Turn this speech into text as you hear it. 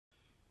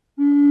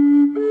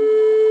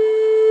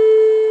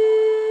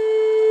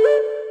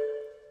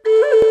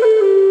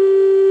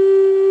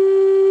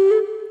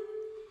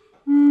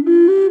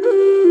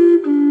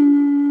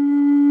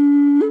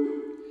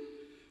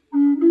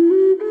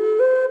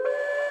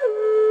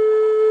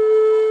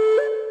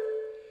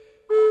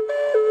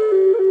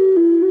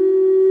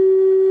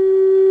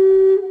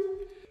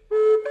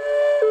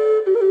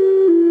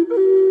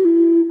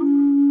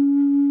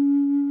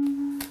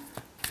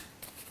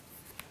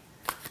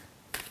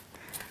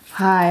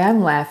Hi,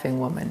 I'm Laughing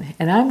Womyn,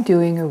 and I'm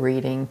doing a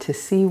reading to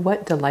see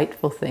what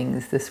delightful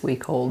things this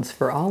week holds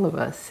for all of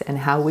us and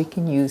how we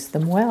can use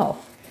them well.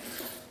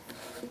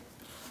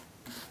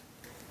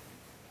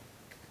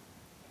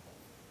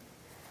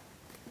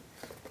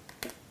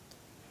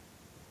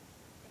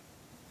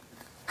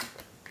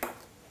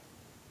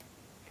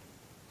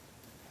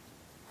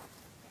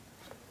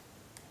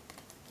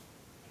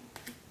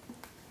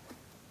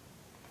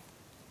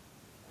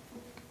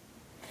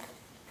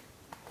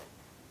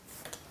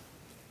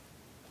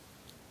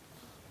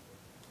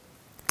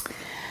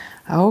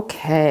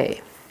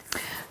 Okay,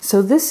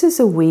 so this is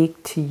a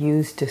week to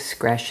use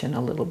discretion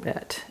a little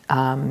bit.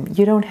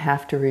 You don't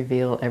have to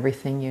reveal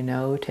everything you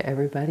know to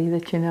everybody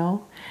that you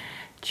know.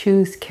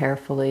 Choose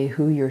carefully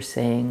who you're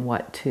saying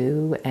what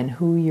to and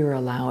who you're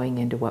allowing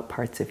into what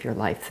parts of your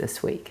life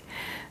this week.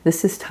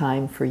 This is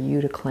time for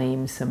you to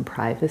claim some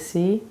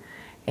privacy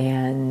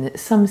and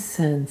some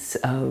sense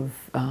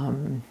of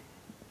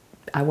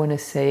I want to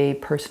say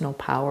personal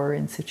power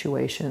in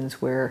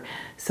situations where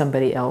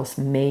somebody else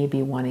may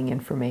be wanting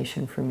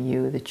information from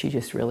you that you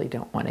just really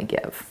don't want to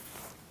give.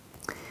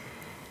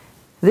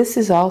 This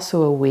is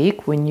also a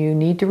week when you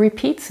need to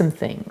repeat some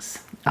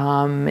things.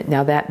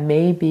 Now that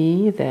may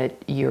be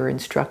that you're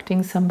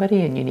instructing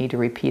somebody and you need to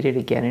repeat it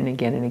again and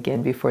again and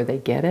again before they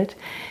get it.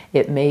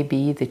 It may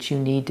be that you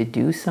need to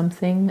do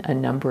something a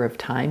number of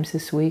times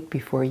this week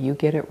before you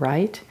get it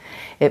right.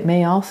 It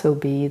may also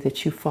be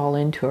that you fall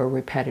into a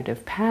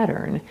repetitive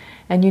pattern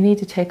and you need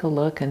to take a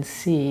look and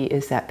see,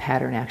 is that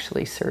pattern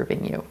actually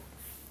serving you?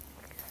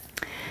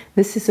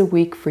 This is a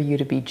week for you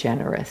to be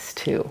generous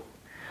too.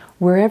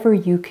 Wherever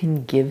you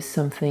can give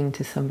something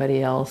to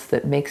somebody else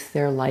that makes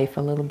their life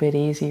a little bit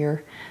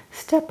easier,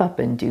 step up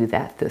and do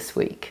that this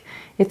week.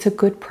 It's a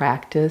good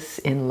practice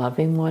in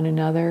loving one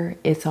another.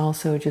 It's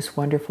also just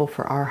wonderful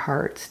for our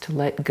hearts to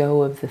let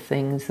go of the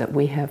things that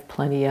we have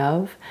plenty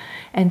of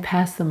and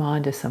pass them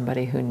on to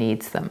somebody who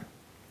needs them.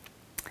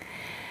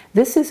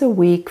 This is a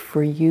week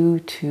for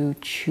you to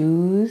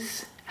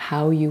choose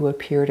how you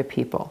appear to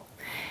people.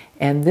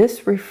 And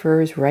this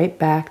refers right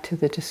back to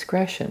the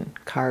discretion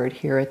card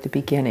here at the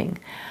beginning.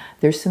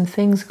 There's some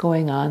things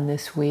going on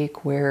this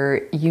week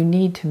where you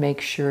need to make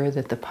sure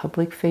that the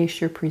public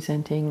face you're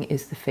presenting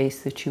is the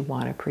face that you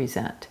want to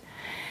present.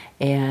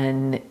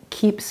 And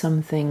keep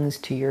some things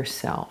to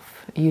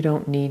yourself. You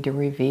don't need to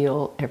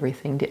reveal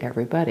everything to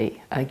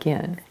everybody,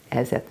 again,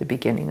 as at the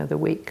beginning of the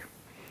week.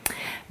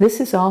 This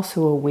is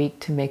also a week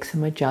to make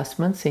some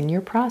adjustments in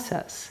your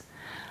process.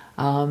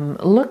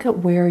 Look at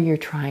where you're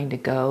trying to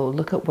go,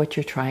 look at what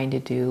you're trying to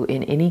do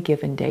in any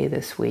given day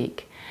this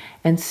week,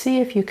 and see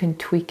if you can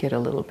tweak it a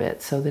little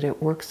bit so that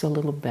it works a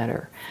little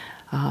better,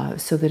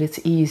 so that it's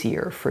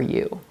easier for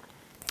you.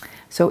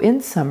 So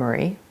in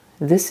summary,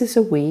 this is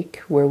a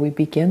week where we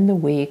begin the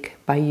week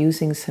by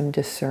using some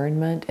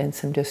discernment and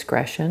some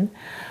discretion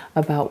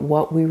about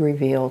what we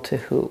reveal to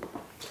who.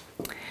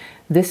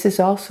 This is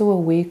also a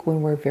week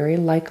when we're very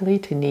likely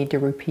to need to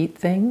repeat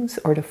things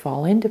or to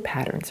fall into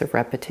patterns of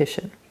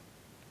repetition.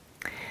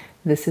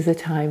 This is a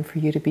time for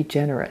you to be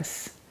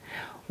generous.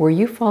 Where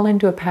you fall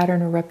into a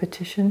pattern of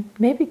repetition,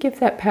 maybe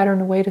give that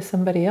pattern away to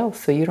somebody else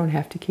so you don't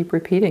have to keep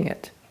repeating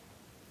it.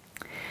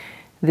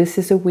 This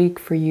is a week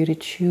for you to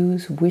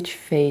choose which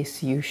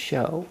face you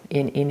show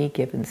in any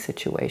given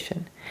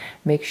situation.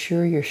 Make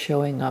sure you're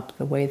showing up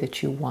the way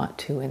that you want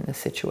to in the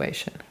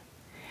situation.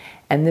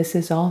 And this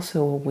is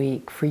also a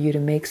week for you to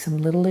make some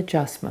little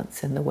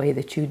adjustments in the way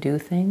that you do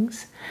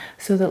things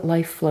so that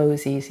life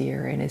flows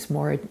easier and is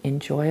more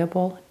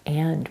enjoyable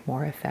and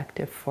more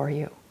effective for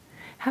you.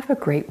 Have a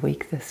great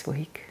week this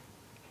week.